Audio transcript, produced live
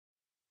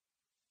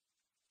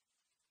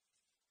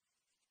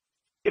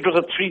It was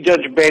a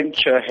three-judge bench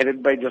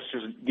headed by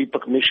Justice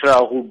Deepak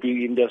Mishra, who will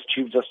be India's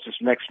Chief Justice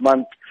next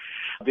month.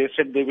 They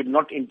said they will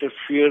not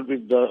interfere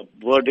with the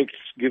verdicts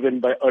given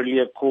by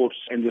earlier courts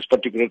in this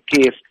particular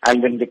case,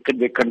 and then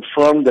they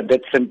confirmed the death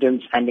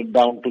sentence handed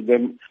down to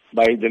them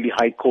by Delhi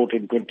High Court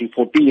in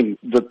 2014.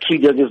 The three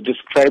judges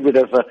described it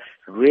as a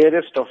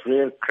rarest of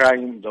rare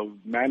crime, the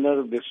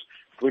manner this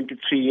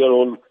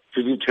 23-year-old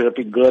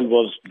physiotherapy girl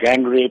was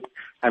gang raped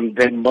and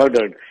then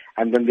murdered,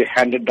 and then they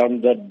handed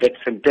down the death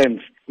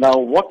sentence. Now,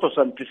 what was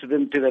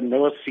unprecedented and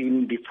never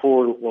seen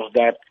before was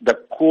that the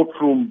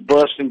courtroom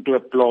burst into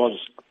applause.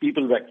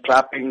 People were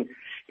clapping,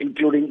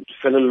 including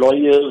fellow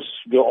lawyers.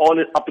 They were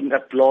all up in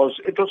applause.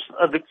 It was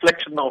a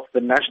reflection of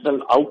the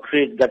national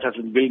outrage that has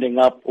been building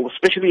up,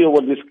 especially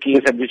over this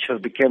case, and which has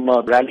become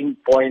a rallying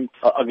point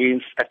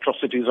against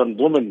atrocities on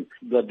women.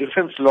 The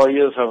defense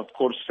lawyers have, of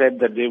course, said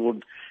that they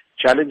would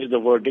challenge the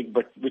verdict,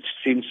 but which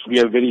seems to be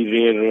a very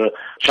rare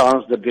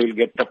chance that they will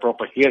get a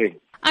proper hearing.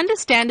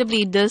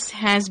 Understandably, this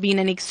has been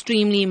an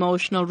extremely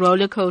emotional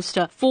roller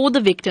coaster for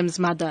the victim's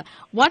mother.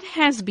 What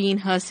has been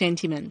her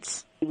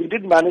sentiments? We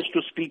did manage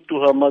to speak to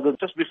her mother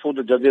just before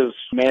the judges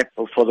met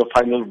for the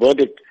final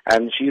verdict,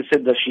 and she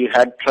said that she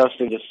had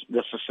trust in the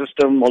justice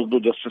system, although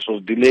justice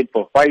was delayed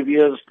for 5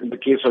 years in the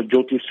case of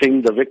Jyoti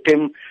Singh, the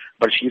victim.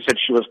 But she said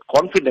she was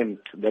confident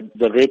that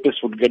the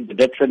rapist would get the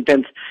death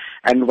sentence.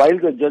 And while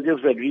the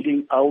judges were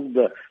reading out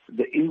the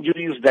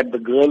injuries that the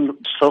girl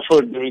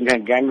suffered during her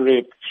gang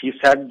rape, she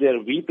sat there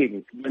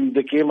weeping. When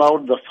they came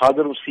out, the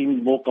father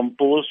seemed more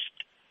composed.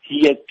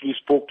 He actually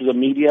spoke to the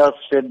media,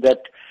 said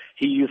that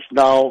he is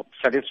now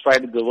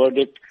satisfied with the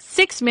verdict.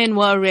 6 men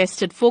were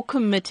arrested for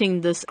committing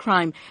this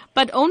crime,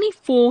 but only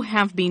 4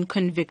 have been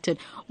convicted.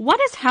 What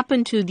has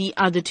happened to the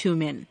other 2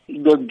 men?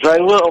 The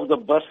driver of the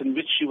bus in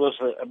which she was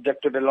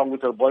abducted along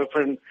with her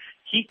boyfriend,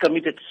 he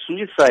committed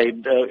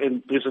suicide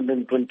in prison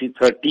in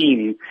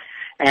 2013.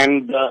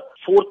 And the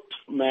 4th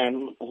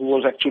man, who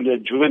was actually a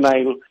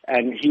juvenile,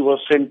 and he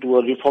was sent to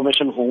a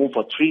reformation home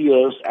for 3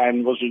 years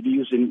and was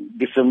released in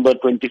December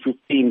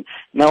 2015.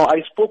 Now,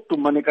 I spoke to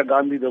Maneka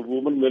Gandhi, the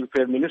Women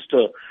Welfare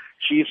Minister.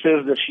 She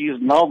says that she is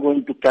now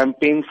going to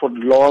campaign for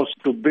laws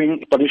to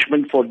bring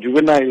punishment for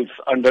juveniles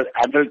under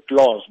adult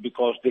laws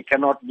because they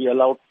cannot be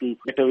allowed to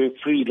get away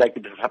free like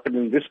it has happened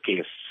in this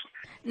case.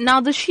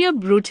 Now, the sheer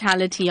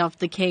brutality of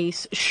the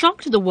case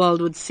shocked the world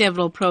with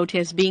several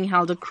protests being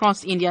held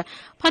across India,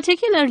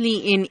 particularly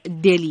in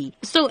Delhi.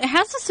 So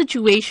has the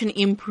situation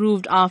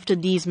improved after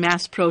these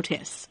mass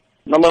protests?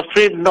 I'm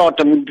afraid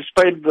not. I mean,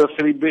 despite the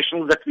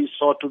celebrations that we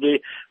saw today,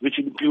 which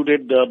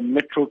included the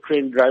metro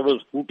train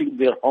drivers hooting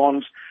their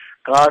horns,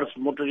 cars,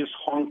 motorists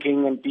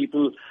honking, and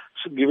people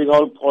giving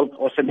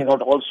sending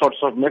out all sorts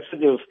of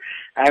messages.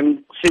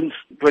 And since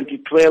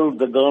 2012,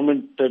 the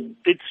government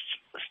did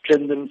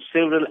strengthen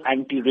several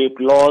anti-rape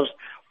laws,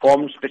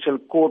 formed special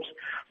courts,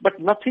 but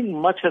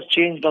nothing much has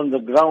changed on the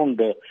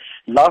ground.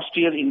 Last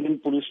year, Indian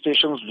police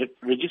stations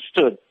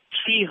registered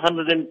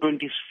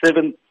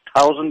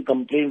 327,000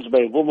 complaints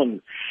by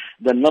women.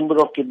 The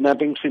number of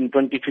kidnappings in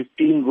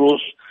 2015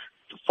 rose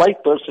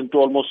 5% to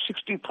almost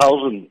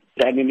 60,000.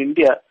 And in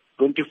India,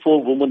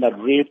 24 women are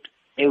raped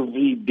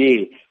every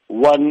day,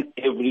 1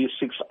 every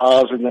 6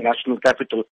 hours in the national capital.